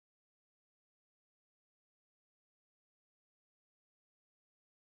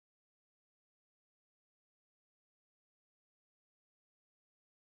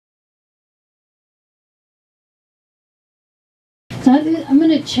So I'm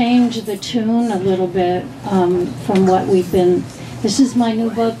going to change the tune a little bit from what we've been. This is my new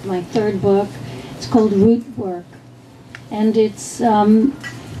book, my third book. It's called Root Work, and it's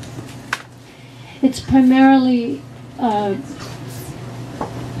primarily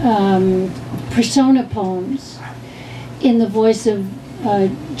persona poems in the voice of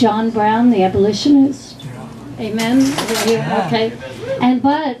John Brown, the abolitionist. Amen. Okay.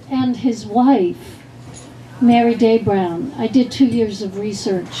 And his wife, Mary Day Brown. I did 2 years of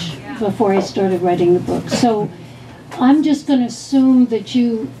research before I started writing the book. So I'm just going to assume that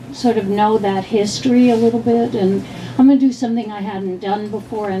you sort of know that history a little bit, and I'm going to do something I hadn't done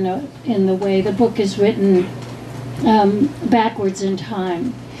before in the way the book is written backwards in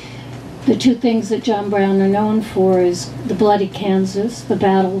time. The two things that John Brown are known for is the bloody Kansas, the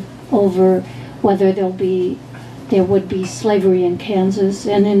battle over whether there would be slavery in Kansas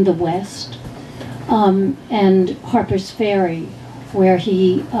and in the West, and Harper's Ferry, where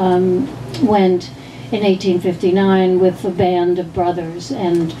he went in 1859 with a band of brothers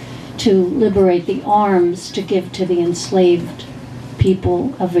and to liberate the arms to give to the enslaved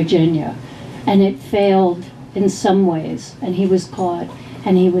people of Virginia. And it failed in some ways, and he was caught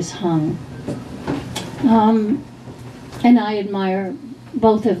and he was hung. And I admire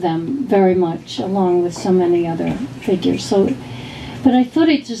both of them very much, along with so many other figures. But I thought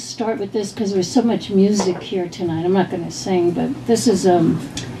I'd just start with this because there's so much music here tonight. I'm not going to sing, but this is a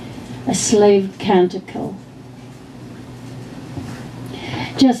slave canticle.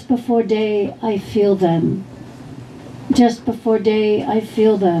 Just before day, I feel them. Just before day, I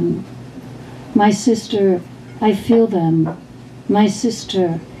feel them. My sister, I feel them. My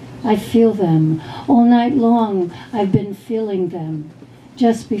sister, I feel them. All night long, I've been feeling them.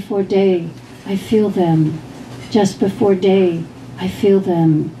 Just before day, I feel them. Just before day, I feel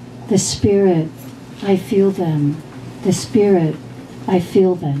them. The spirit, I feel them. The spirit, I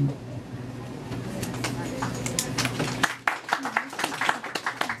feel them.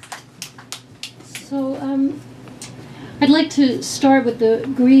 So, I'd like to start with the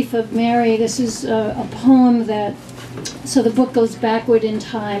grief of Mary. This is a poem that, so the book goes backward in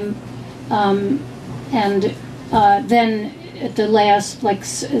time, and then at the last, like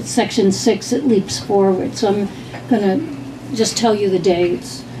section 6, it leaps forward. So I'm going to just tell you the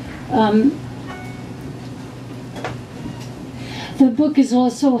dates. The book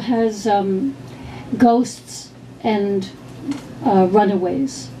also has ghosts and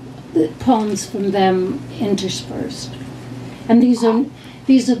runaways, the poems from them interspersed. And these are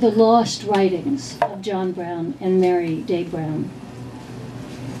the lost writings of John Brown and Mary Day Brown.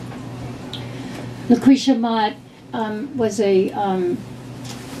 Lucretia Mott was a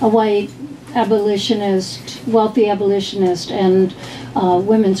white abolitionist, wealthy abolitionist, and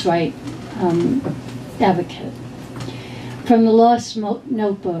women's rights advocate. From the Lost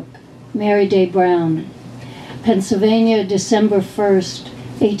Notebook, Mary Day Brown, Pennsylvania, December 1st,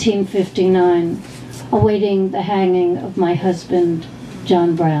 1859, awaiting the hanging of my husband,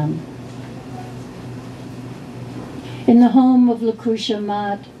 John Brown. In the home of Lucretia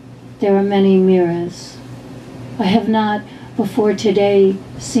Mott, there are many mirrors. I have not before today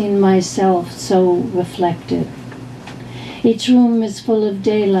seen myself so reflected. Each room is full of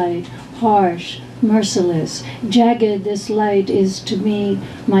daylight, harsh, merciless. Jagged this light is to me,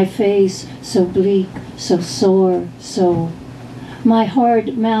 my face so bleak, so sore, so. My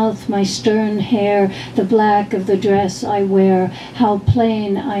hard mouth, my stern hair, the black of the dress I wear, how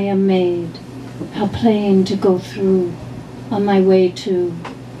plain I am made, how plain to go through on my way to.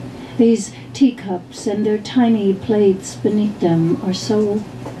 These teacups and their tiny plates beneath them are so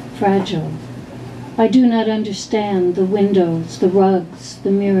fragile. I do not understand the windows, the rugs,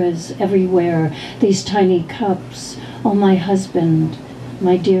 the mirrors everywhere, these tiny cups. Oh, my husband,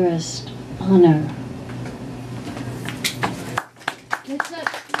 my dearest honor. That's it.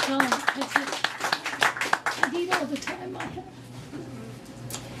 That's it. I need all the time I have.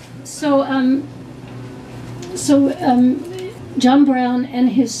 So, John Brown and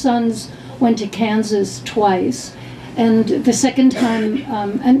his sons went to Kansas twice, and the second time,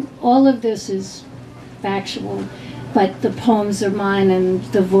 and all of this is factual, but the poems are mine and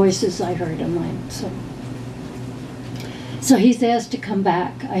the voices I heard are mine. So he's asked to come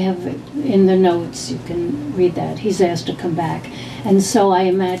back. I have it in the notes, you can read that. He's asked to come back. And so I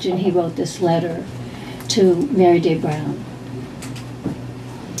imagine he wrote this letter to Mary Day Brown.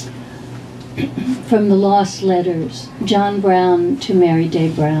 From the Lost Letters, John Brown to Mary Day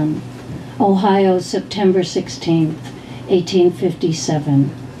Brown, Ohio, September 16th,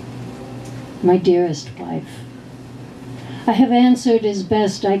 1857. My dearest wife, I have answered as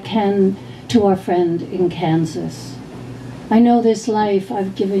best I can to our friend in Kansas. I know this life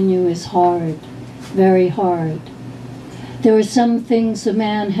I've given you is hard, very hard. There are some things a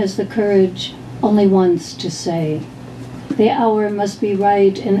man has the courage only once to say. The hour must be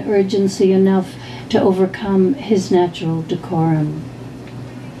right and urgency enough to overcome his natural decorum.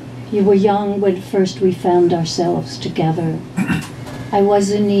 You were young when first we found ourselves together. I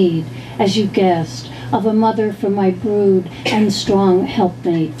was in need, as you guessed, of a mother for my brood and strong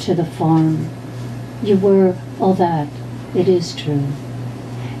helpmate to the farm. You were all that, it is true.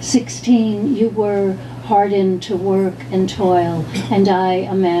 16, you were hardened to work and toil, and I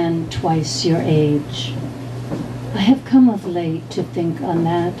a man twice your age. I have come of late to think on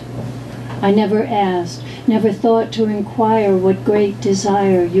that. I never asked, never thought to inquire what great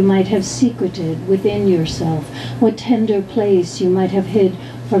desire you might have secreted within yourself, what tender place you might have hid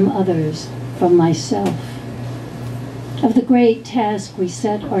from others, from myself. Of the great task we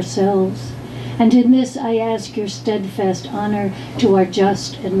set ourselves, and in this I ask your steadfast honor to our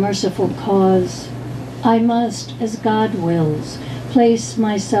just and merciful cause. I must, as God wills, place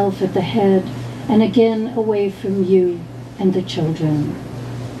myself at the head and again away from you and the children.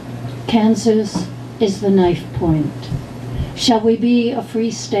 Kansas is the knife point. Shall we be a free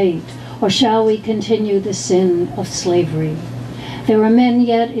state, or shall we continue the sin of slavery? There are men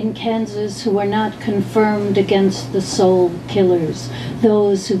yet in Kansas who are not confirmed against the soul killers,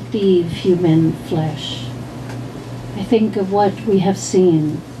 those who thieve human flesh. I think of what we have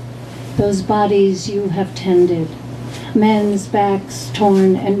seen, those bodies you have tended, men's backs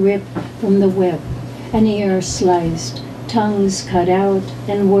torn and ripped from the whip, an ear sliced, tongues cut out,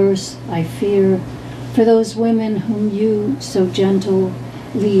 and worse, I fear, for those women whom you, so gentle,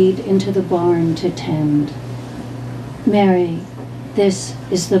 lead into the barn to tend. Mary, this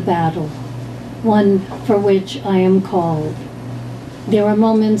is the battle, one for which I am called. There are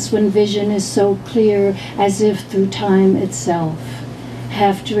moments when vision is so clear as if through time itself,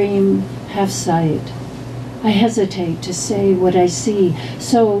 half dream, half sight. I hesitate to say what I see,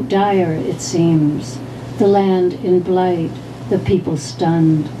 so dire it seems. The land in blight, the people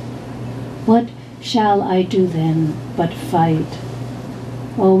stunned. What shall I do then but fight?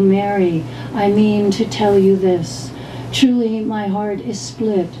 Oh, Mary, I mean to tell you this. Truly my heart is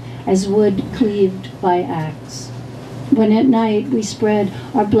split as wood cleaved by axe. When at night we spread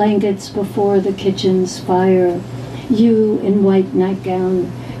our blankets before the kitchen's fire, you in white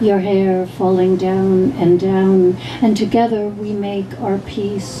nightgown, your hair falling down, and together we make our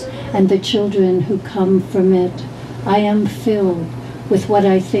peace and the children who come from it. I am filled with what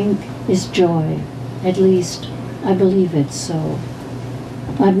I think is joy. At least, I believe it so.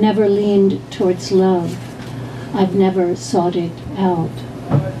 I've never leaned towards love. I've never sought it out.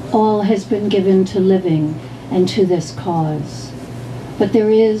 All has been given to living and to this cause. But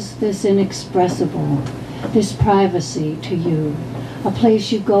there is this inexpressible, this privacy to you, a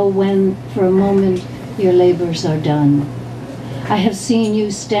place you go when, for a moment, your labors are done. I have seen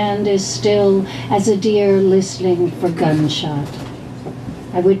you stand as still as a deer listening for gunshot.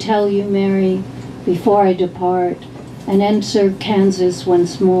 I would tell you, Mary, before I depart and enter Kansas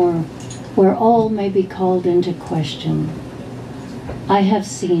once more, where all may be called into question. I have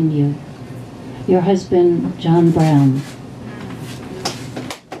seen you. Your husband, John Brown.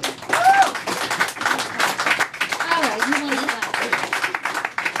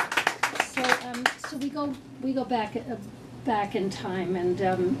 We go back in time, and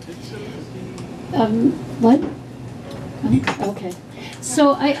what? Okay.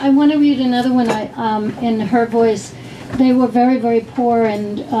 So I want to read another one. In her voice. They were very, very poor,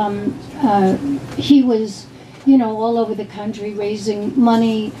 and he was, all over the country raising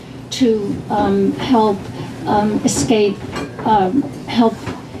money to help escape, help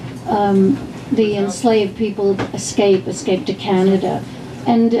the enslaved people escape to Canada.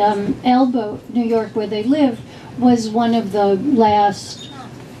 And Elba, New York, where they lived, was one of the last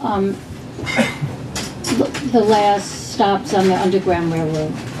stops on the Underground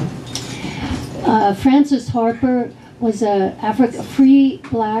Railroad. Frances Harper was a free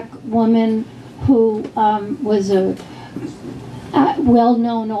black woman who was a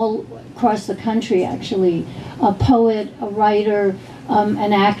well-known all across the country, actually, a poet, a writer,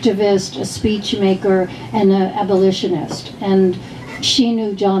 an activist, a speech maker, and an abolitionist. And she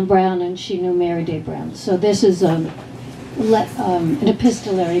knew John Brown and she knew Mary Day Brown. So this is an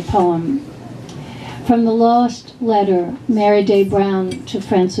epistolary poem. From the lost letter, Mary Day Brown to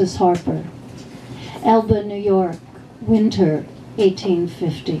Frances Harper. Elba, New York, winter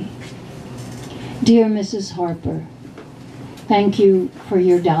 1850. Dear Mrs. Harper, thank you for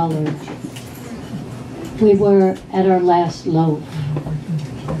your $1. We were at our last loaf.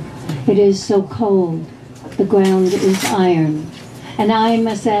 It is so cold. the ground is iron, and I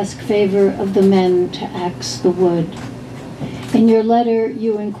must ask favor of the men to axe the wood. In your letter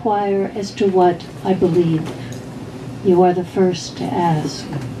you inquire as to what I believe. You are the first to ask.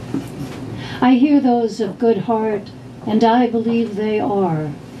 I hear those of good heart, and I believe they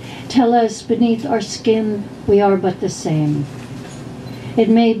are. Tell us beneath our skin we are but the same. It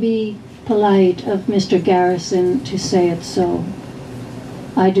may be polite of Mr. Garrison to say it so.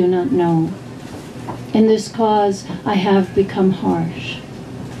 I do not know. In this cause I have become harsh.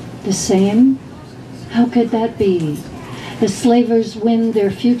 The same? How could that be? The slavers win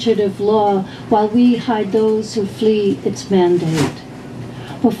their fugitive law, while we hide those who flee its mandate.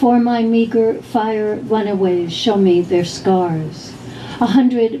 Before my meager fire runaways show me their scars.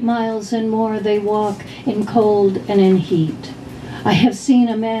 100 miles and more they walk in cold and in heat. I have seen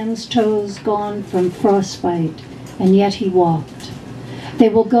a man's toes gone from frostbite, and yet he walked. They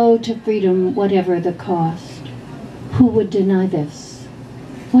will go to freedom whatever the cost. Who would deny this?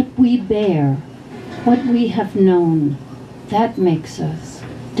 What we bear, what we have known, that makes us,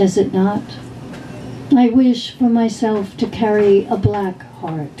 does it not? I wish for myself to carry a black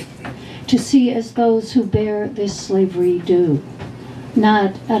heart, to see as those who bear this slavery do,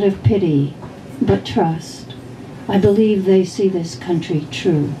 not out of pity, but trust. I believe they see this country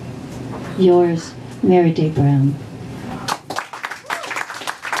true. Yours, Mary Day Brown.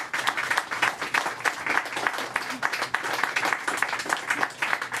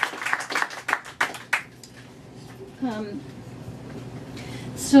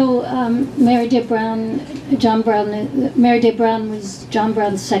 Mary Day Brown, Mary Day Brown was John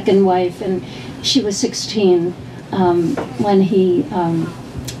Brown's second wife, and she was 16 when he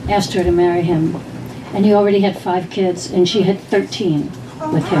asked her to marry him. And he already had 5 kids, and she had 13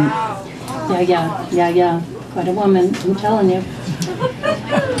 with him. Yeah. Quite a woman, I'm telling you.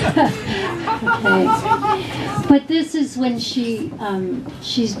 Okay. But this is when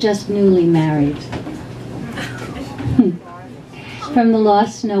she's just newly married. From the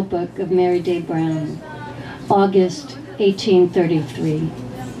Lost Notebook of Mary Day Brown, August 1833.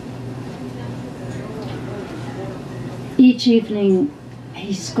 Each evening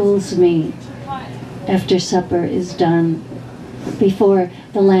he schools me after supper is done, before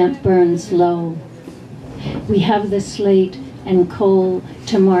the lamp burns low. We have the slate and coal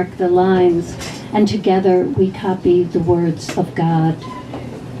to mark the lines, and together we copy the words of God.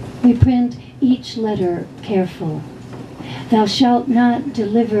 We print each letter careful. Thou shalt not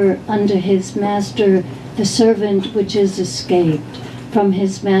deliver unto his master the servant which is escaped from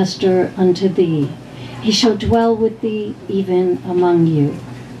his master unto thee. He shall dwell with thee even among you.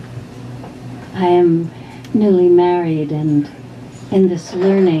 I am newly married, and in this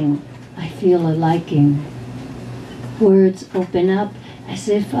learning I feel a liking. Words open up as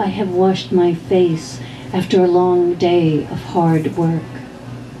if I have washed my face after a long day of hard work.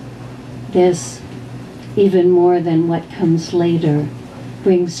 This, even more than what comes later,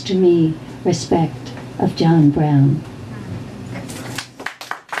 brings to me respect of John Brown.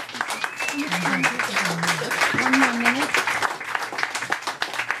 One more minute.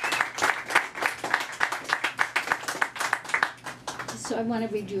 So I want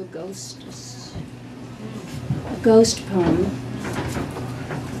to read you a ghost poem.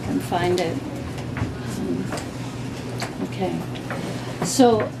 I can find it. Okay.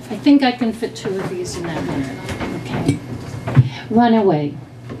 So I think I can fit 2 of these in that minute. Okay. Runaway.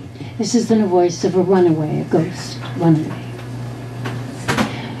 This is in the voice of a runaway, a ghost runaway.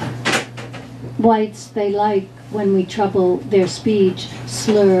 Whites, they like when we trouble their speech,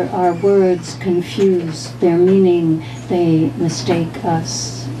 slur our words, confuse their meaning, they mistake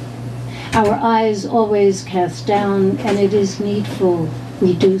us. Our eyes always cast down, and it is needful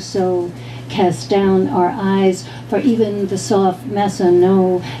we do so. Cast down our eyes, for even the soft massa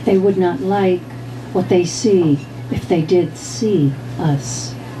know they would not like what they see if they did see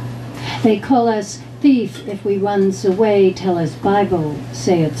us. They call us thief if we runs away, tell us Bible,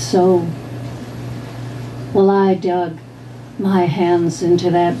 say it so. Well, I dug my hands into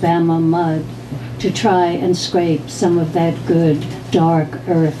that Bama mud to try and scrape some of that good, dark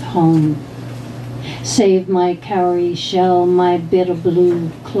earth home. Save my cowrie shell, my bit of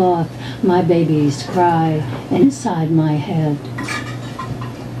blue cloth, my baby's cry inside my head.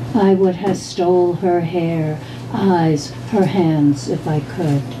 I would have stole her hair, eyes, her hands if I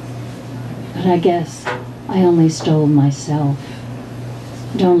could. But I guess I only stole myself.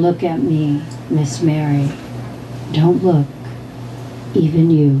 Don't look at me, Miss Mary. Don't look,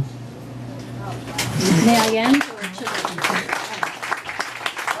 even you. May I end?